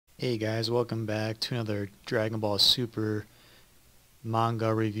Hey guys, welcome back to another Dragon Ball Super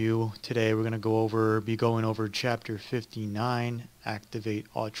manga review. Today we're gonna be going over chapter 59, Activate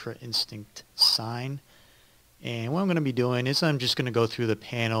Ultra Instinct Sign. And what I'm gonna be doing is I'm just gonna go through the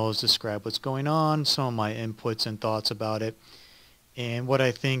panels, describe what's going on, some of my inputs and thoughts about it, and what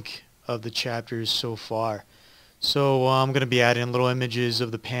I think of the chapters so far. So I'm gonna be adding little images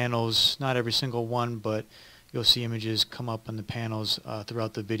of the panels, not every single one, but you'll see images come up on the panels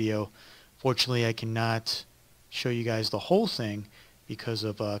throughout the video. Fortunately, I cannot show you guys the whole thing because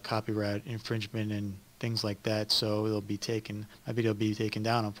of copyright infringement and things like that. So my video will be taken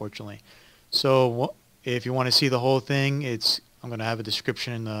down, unfortunately. So if you want to see the whole thing, I'm going to have a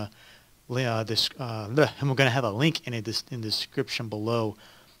description in the I'm going to have a link in the description below.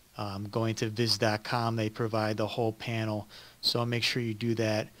 Going to viz.com. They provide the whole panel, so make sure you do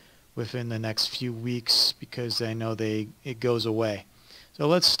that within the next few weeks because I know it goes away. So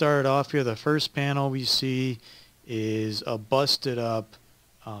let's start off here. The first panel we see is a busted up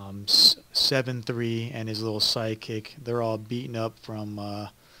 7-3 and his little sidekick. They're all beaten up from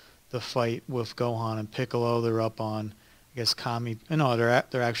the fight with Gohan and Piccolo. They're up on, I guess,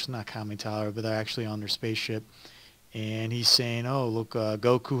 they're actually not Kami Tower, but they're actually on their spaceship. And he's saying, "Oh, look,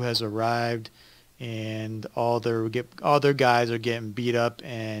 Goku has arrived, and all their guys are getting beat up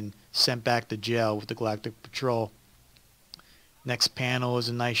and sent back to jail with the Galactic Patrol." Next panel is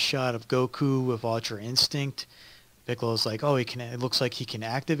a nice shot of Goku with Ultra Instinct. Piccolo's like, "Oh, it looks like he can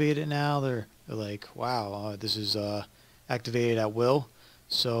activate it now." They're like, "Wow, this is activated at will."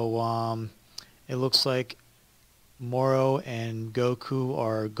 So it looks like Moro and Goku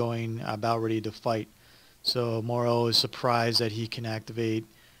are going about ready to fight. So Moro is surprised that he can activate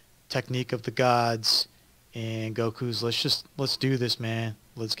Technique of the Gods, and Goku's let's do this, man.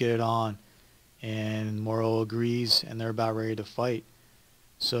 Let's get it on. And Moro agrees, and they're about ready to fight.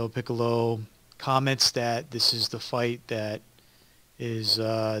 So Piccolo comments that this is the fight that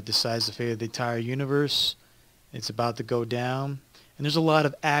decides the fate of the entire universe. It's about to go down, and there's a lot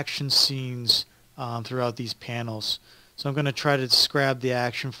of action scenes throughout these panels. So I'm going to try to describe the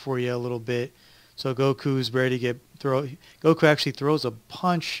action for you a little bit. So Goku's ready to Goku actually throws a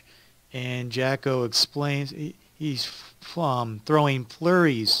punch, and Jacko explains he's throwing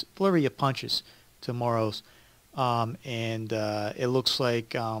flurry of punches to Moro's, and it looks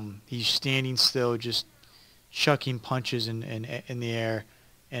like he's standing still, just chucking punches in the air,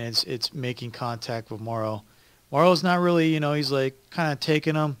 and it's making contact with Moro. Moro's not really, he's like kind of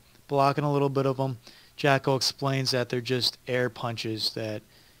taking them, blocking a little bit of them. Jacko explains that they're just air punches, that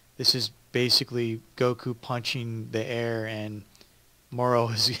this is basically Goku punching the air, and Moro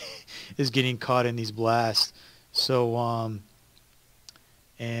is getting caught in these blasts. So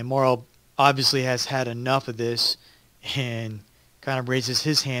and Moro obviously has had enough of this and kind of raises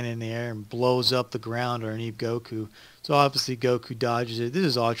his hand in the air and blows up the ground underneath Goku. So obviously Goku dodges it. This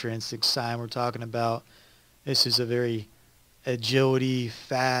is Ultra Instinct Sign we're talking about. This is a very agility,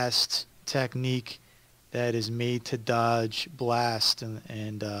 fast technique that is made to dodge blast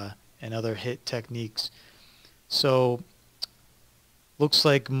and other hit techniques. So looks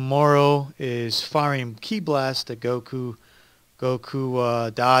like Moro is firing Ki Blast at Goku.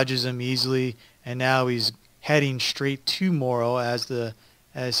 Goku dodges him easily, and now he's heading straight to Moro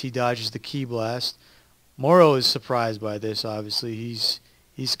as he dodges the Ki Blast. Moro is surprised by this. Obviously,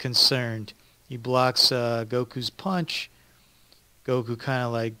 he's concerned. He blocks Goku's punch. Goku kind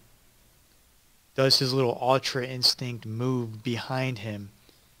of like does his little Ultra Instinct move behind him,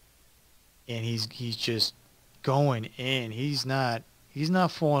 and he's just going in. He's not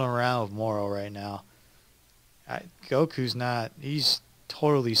fooling around with Moro right now. Goku's not. He's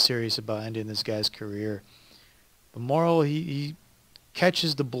totally serious about ending this guy's career. But Moro, he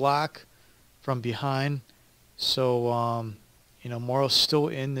catches the block from behind. So Moro's still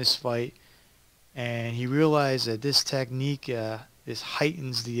in this fight, and he realized that this technique this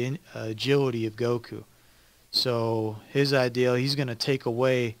heightens the agility of Goku. So his idea, he's going to take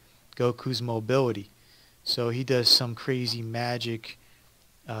away Goku's mobility. So he does some crazy magic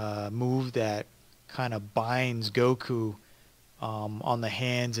move that kind of binds Goku on the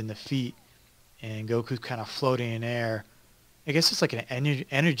hands and the feet, and Goku's kind of floating in air. I guess it's like an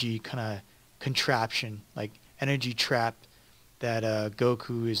energy kind of contraption, like energy trap that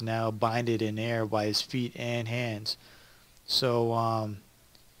Goku is now binded in air by his feet and hands. So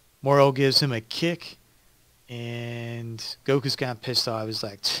Moro gives him a kick, and Goku's kind of pissed off. He's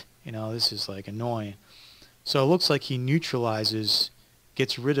like, this is like annoying. So it looks like he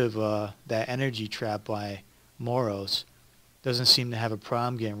gets rid of that energy trap by Moro's. Doesn't seem to have a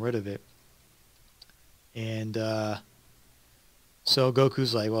problem getting rid of it. And So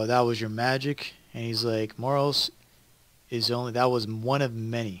Goku's like, well, that was your magic, and he's like, Moros that was one of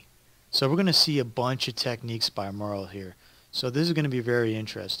many. So we're gonna see a bunch of techniques by Moro here. So this is gonna be very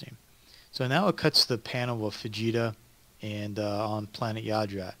interesting. So now it cuts to the panel of Vegeta and on planet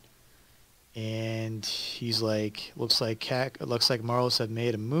Yadrat, and he's like, looks like Moros have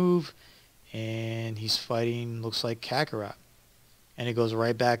made a move, and he's fighting, looks like Kakarot, and it goes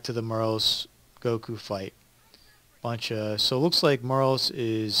right back to the Moros Goku fight. So it looks like Moros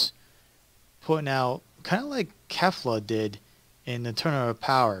is putting out kind of like Kefla did in the Tournament of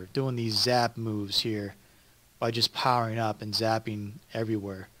Power, doing these zap moves here by just powering up and zapping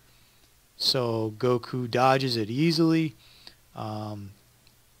everywhere. So Goku dodges it easily. Um,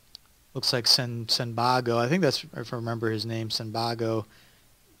 Looks like Senbago. I think that's, if I remember his name, Senbago.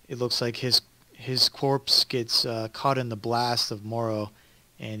 It looks like his corpse gets caught in the blast of Moro,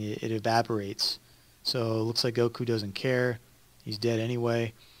 and it evaporates. So it looks like Goku doesn't care. He's dead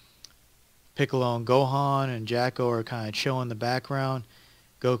anyway. Piccolo and Gohan and Jacko are kind of chilling in the background.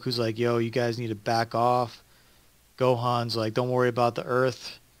 Goku's like, yo, you guys need to back off. Gohan's like, don't worry about the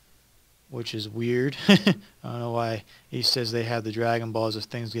Earth, which is weird. I don't know why he says they have the Dragon Balls if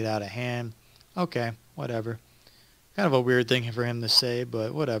things get out of hand. Okay, whatever. Kind of a weird thing for him to say,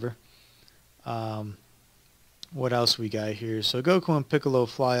 but whatever. What else we got here? So Goku and Piccolo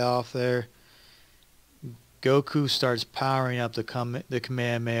fly off there. Goku starts powering up the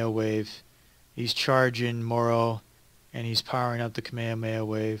Kamehameha wave. He's charging Moro, and he's powering up the Kamehameha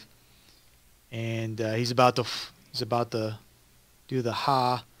wave. And he's about to do the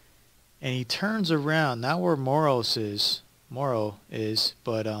Ha, and he turns around, not where Moro is,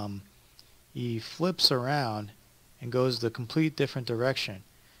 but he flips around and goes the complete different direction.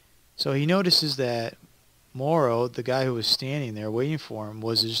 So he notices that Moro, the guy who was standing there waiting for him,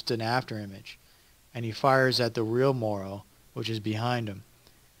 was just an afterimage. And he fires at the real Moro, which is behind him.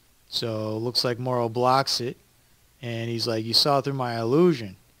 So it looks like Moro blocks it, and he's like, you saw through my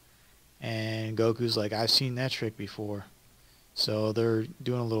illusion. And Goku's like, I've seen that trick before. So they're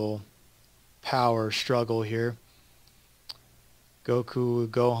doing a little power struggle here.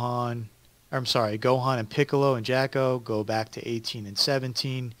 Gohan and Piccolo and Jacko go back to 18 and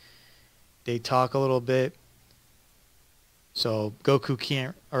 17. They talk a little bit. So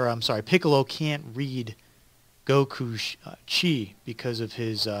Piccolo can't read Goku's chi because of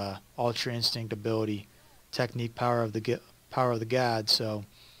his Ultra Instinct ability, technique, power of the god. So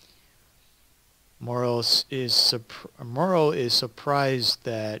Moro is surprised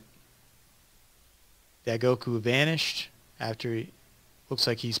that Goku vanished after looks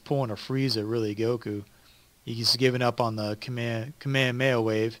like he's pulling a Frieza, really, Goku. He's given up on the Kamehameha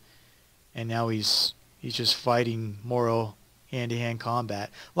wave, and now he's just fighting Moro hand-to-hand combat.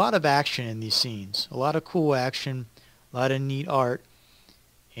 A lot of action in these scenes. A lot of cool action, a lot of neat art.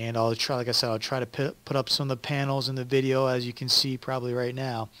 And I'll try to put up some of the panels in the video, as you can see probably right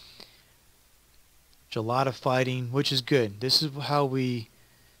now. There's a lot of fighting, which is good. This is what we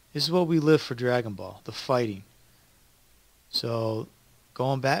live for Dragon Ball, the fighting. So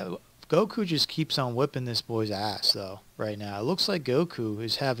going back, Goku just keeps on whipping this boy's ass though right now. It looks like Goku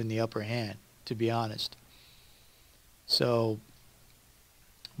is having the upper hand, to be honest. So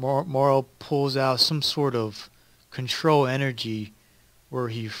Moro pulls out some sort of control energy where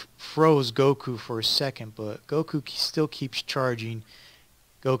he froze Goku for a second, but Goku still keeps charging.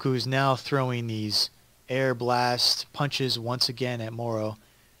 Goku is now throwing these air blast punches once again at Moro,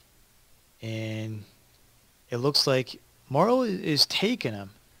 and it looks like Moro is taking him,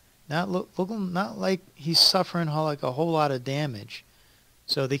 not like he's suffering like a whole lot of damage.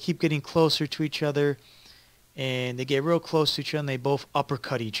 So they keep getting closer to each other, and they get real close to each other, and they both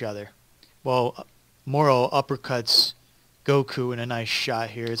uppercut each other. Well, Moro uppercuts Goku in a nice shot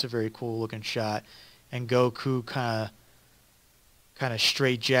here. It's a very cool looking shot, and Goku kind of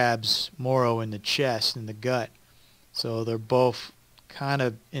straight jabs Moro in the chest, in the gut. So they're both kind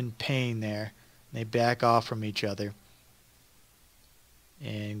of in pain there. They back off from each other.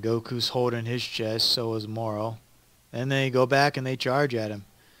 And Goku's holding his chest, so is Moro. And they go back and they charge at him.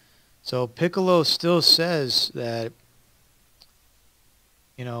 So Piccolo still says that,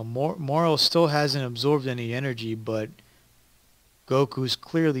 Moro still hasn't absorbed any energy, but Goku's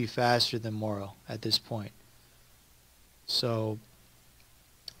clearly faster than Moro at this point. So,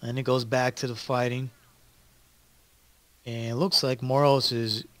 and it goes back to the fighting. And it looks like Moro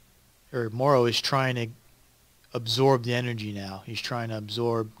is trying to absorb the energy now. He's trying to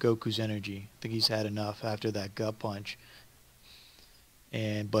absorb Goku's energy. I think he's had enough after that gut punch.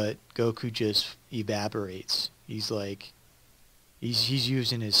 But Goku just evaporates. He's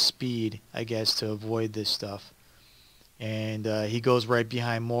using his speed, I guess, to avoid this stuff. And he goes right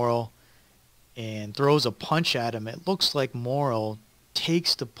behind Moro and throws a punch at him. It looks like Moro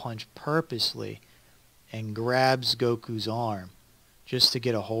takes the punch purposely and grabs Goku's arm just to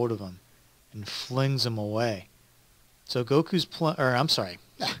get a hold of him and flings him away. So Goku.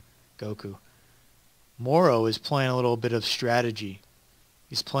 Moro is playing a little bit of strategy.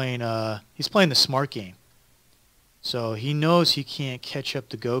 He's playing the smart game. So he knows he can't catch up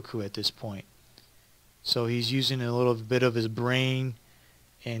to Goku at this point. So he's using a little bit of his brain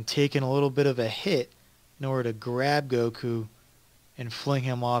and taking a little bit of a hit in order to grab Goku and fling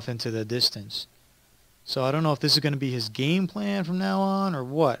him off into the distance. So I don't know if this is going to be his game plan from now on or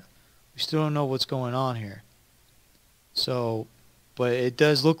what. We still don't know what's going on here. So, but it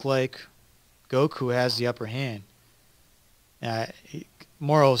does look like Goku has the upper hand.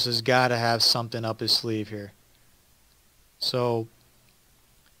 Moros has got to have something up his sleeve here. So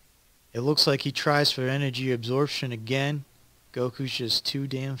it looks like he tries for energy absorption again. Goku's just too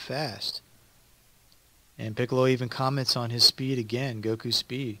damn fast. And Piccolo even comments on his speed again, Goku's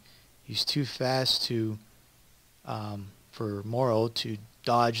speed. He's too fast to for Moro to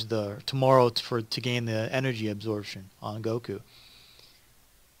dodge to gain the energy absorption on Goku.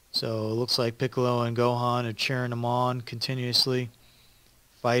 So it looks like Piccolo and Gohan are cheering him on continuously.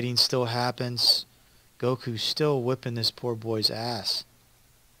 Fighting still happens. Goku's still whipping this poor boy's ass.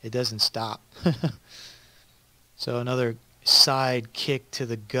 It doesn't stop. So another side kick to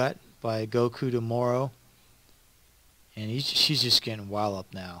the gut by Goku to Moro. And she's just getting wild up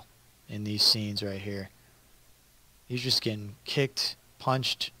now in these scenes right here. He's just getting kicked,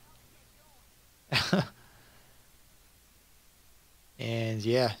 punched. And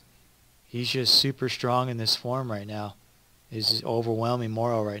yeah, he's just super strong in this form right now. He's overwhelming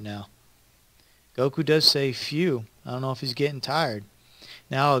Moro right now. Goku does say phew. I don't know if he's getting tired.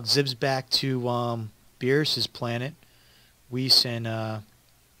 Now it zips back to Beerus' planet. Whis and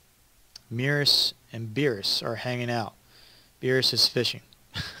Mirus and Beerus are hanging out. Beerus is fishing.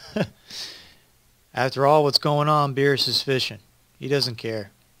 After all what's going on, Beerus is fishing. He doesn't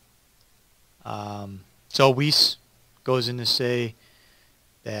care. So Whis goes in to say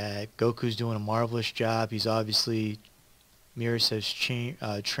that Goku's doing a marvelous job. He's obviously, Mirus has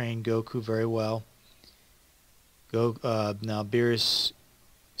trained Goku very well. Now Beerus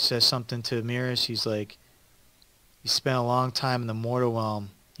says something to Mirus. He's like, he spent a long time in the mortal realm.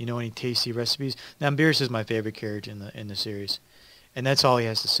 You know any tasty recipes? Now Beerus is my favorite character in the series. And that's all he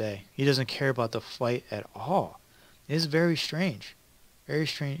has to say. He doesn't care about the fight at all. It is very strange. Very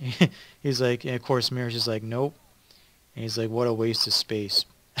strange. He's like, and of course Mirus is like, nope. And he's like, what a waste of space.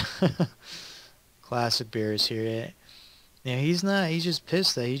 Classic Beerus here. Yeah, he's just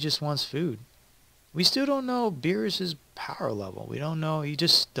pissed that he just wants food. We still don't know Beerus' power level. We don't know. He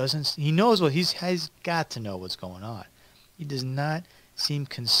just doesn't. He knows what he's got to know what's going on. He does not seem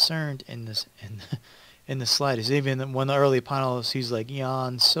concerned in the slightest. Even when the early panels, he's like, "Yeah,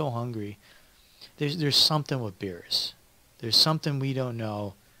 I'm so hungry." There's something with Beerus. There's something we don't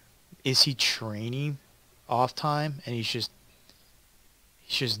know. Is he training off time, and he's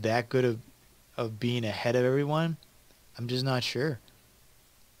just that good of being ahead of everyone? I'm just not sure.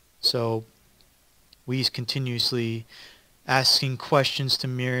 So Whis continuously asking questions to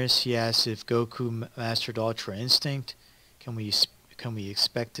Mirus. He asks if Goku mastered Ultra Instinct. Can we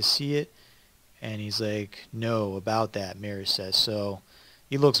expect to see it? And he's like, no, about that, Mirus says. So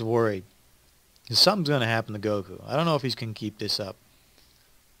he looks worried. Something's going to happen to Goku. I don't know if he's going to keep this up.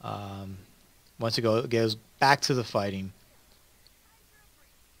 Once it goes back to the fighting,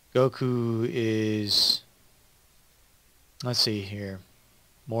 Goku is, let's see here.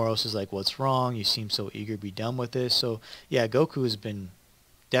 Moros is like, what's wrong? You seem so eager to be done with this. So, yeah, Goku has been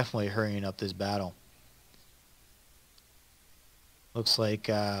definitely hurrying up this battle. Looks like,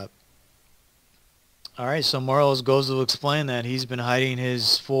 alright, so Moros goes to explain that he's been hiding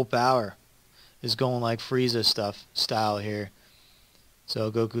his full power. He's going like Frieza style here.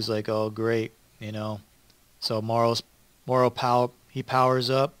 So Goku's like, oh, great, you know. So Moro he powers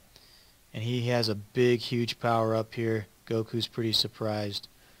up, and he has a big, huge power up here. Goku's pretty surprised.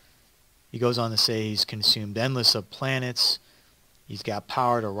 He goes on to say he's consumed endless of planets. He's got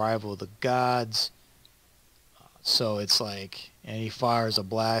power to rival the gods. So it's like, and he fires a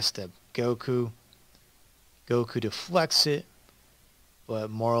blast at Goku. Goku deflects it, but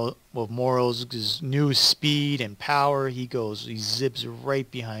with Moro's new speed and power, he zips right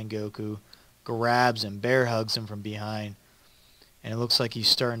behind Goku, grabs and bear hugs him from behind, and it looks like he's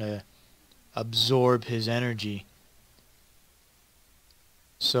starting to absorb his energy.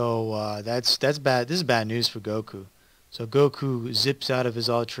 So that's bad. This is bad news for Goku. So Goku zips out of his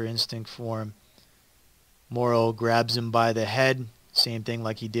Ultra Instinct form. Moro grabs him by the head, same thing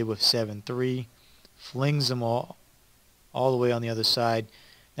like he did with 7-3, flings him all the way on the other side.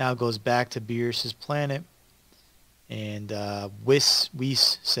 Now goes back to Beerus's planet, and Whis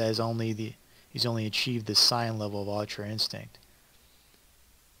says he's only achieved the Saiyan level of Ultra Instinct.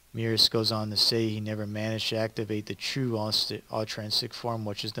 Beerus goes on to say he never managed to activate the true Ultra Instinct form,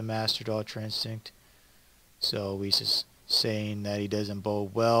 which is the Mastered Ultra Instinct. So Whis is saying that he doesn't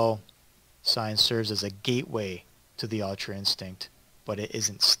bode well. Saiyan serves as a gateway to the Ultra Instinct, but it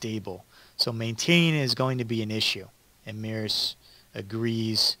isn't stable. So maintaining it is going to be an issue. And Beerus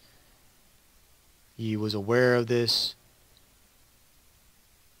agrees. He was aware of this.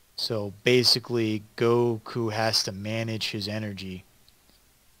 So basically, Goku has to manage his energy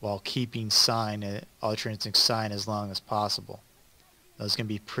while keeping Ultra Instinct Saiyan as long as possible. That's going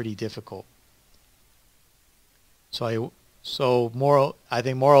to be pretty difficult. I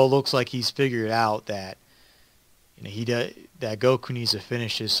think Moro looks like he's figured out that that Goku needs to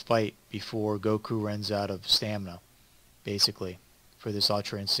finish this fight before Goku runs out of stamina, basically, for this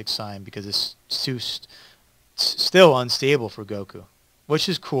Ultra Instinct Saiyan, because it's still unstable for Goku, which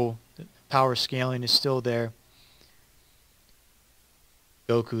is cool. The power scaling is still there.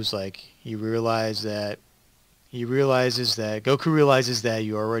 Goku's like, Goku realizes that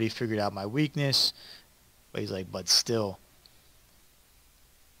you already figured out my weakness, but he's like, but still.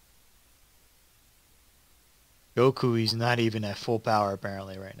 Goku, he's not even at full power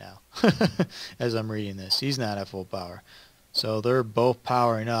apparently right now. As I'm reading this, he's not at full power. So they're both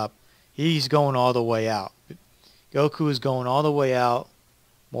powering up. He's going all the way out. Goku is going all the way out.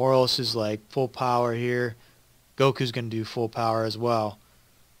 Moros is like full power here. Goku's going to do full power as well.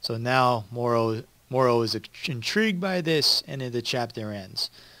 So now Moro is intrigued by this, and then the chapter ends.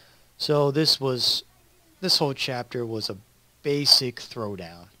 So this whole chapter was a basic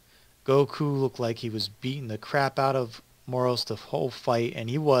throwdown. Goku looked like he was beating the crap out of Moros the whole fight,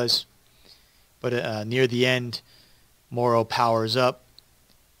 and he was. But near the end, Moro powers up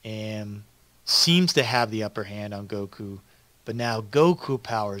and seems to have the upper hand on Goku. But now Goku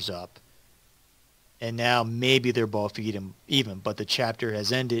powers up, and now maybe they're both even. But the chapter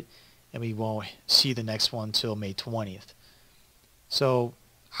has ended, and we won't see the next one till May 20th. So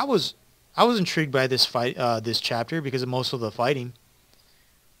I was intrigued by this chapter because of most of the fighting.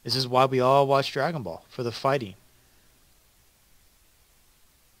 This is why we all watch Dragon Ball, for the fighting.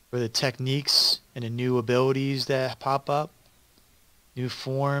 For the techniques and the new abilities that pop up. New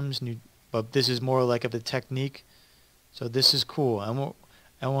forms, but this is more like of the technique. So this is cool.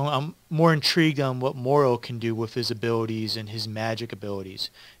 I'm more intrigued on what Moro can do with his abilities and his magic abilities.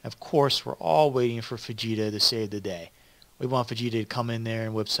 Of course, we're all waiting for Vegeta to save the day. We want Vegeta to come in there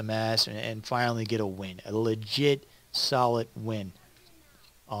and whip some ass and finally get a win. A legit, solid win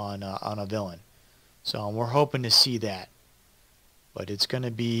on a villain. So we're hoping to see that. But it's going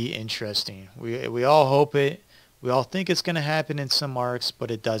to be interesting. We all hope it. We all think it's going to happen in some arcs, but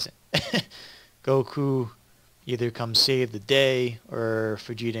it doesn't. Goku either comes save the day, or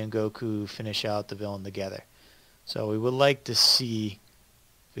Vegeta and Goku finish out the villain together. So we would like to see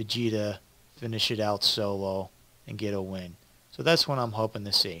Vegeta finish it out solo and get a win. So that's what I'm hoping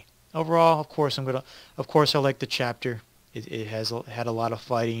to see. Overall, of course I like the chapter. It had a lot of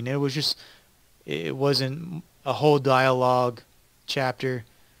fighting. It wasn't a whole dialogue chapter.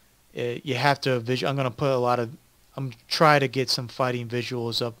 You have to I'm try to get some fighting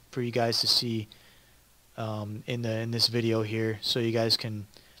visuals up for you guys to see in this video here, so you guys can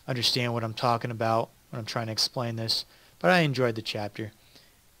understand what I'm talking about when I'm trying to explain this. But I enjoyed the chapter,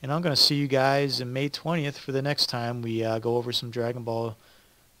 and I'm gonna see you guys on May 20th for the next time we go over some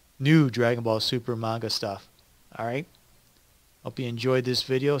new Dragon Ball Super manga stuff. All right. Hope you enjoyed this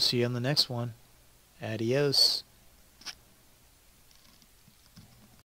video. See you on the next one. Adios.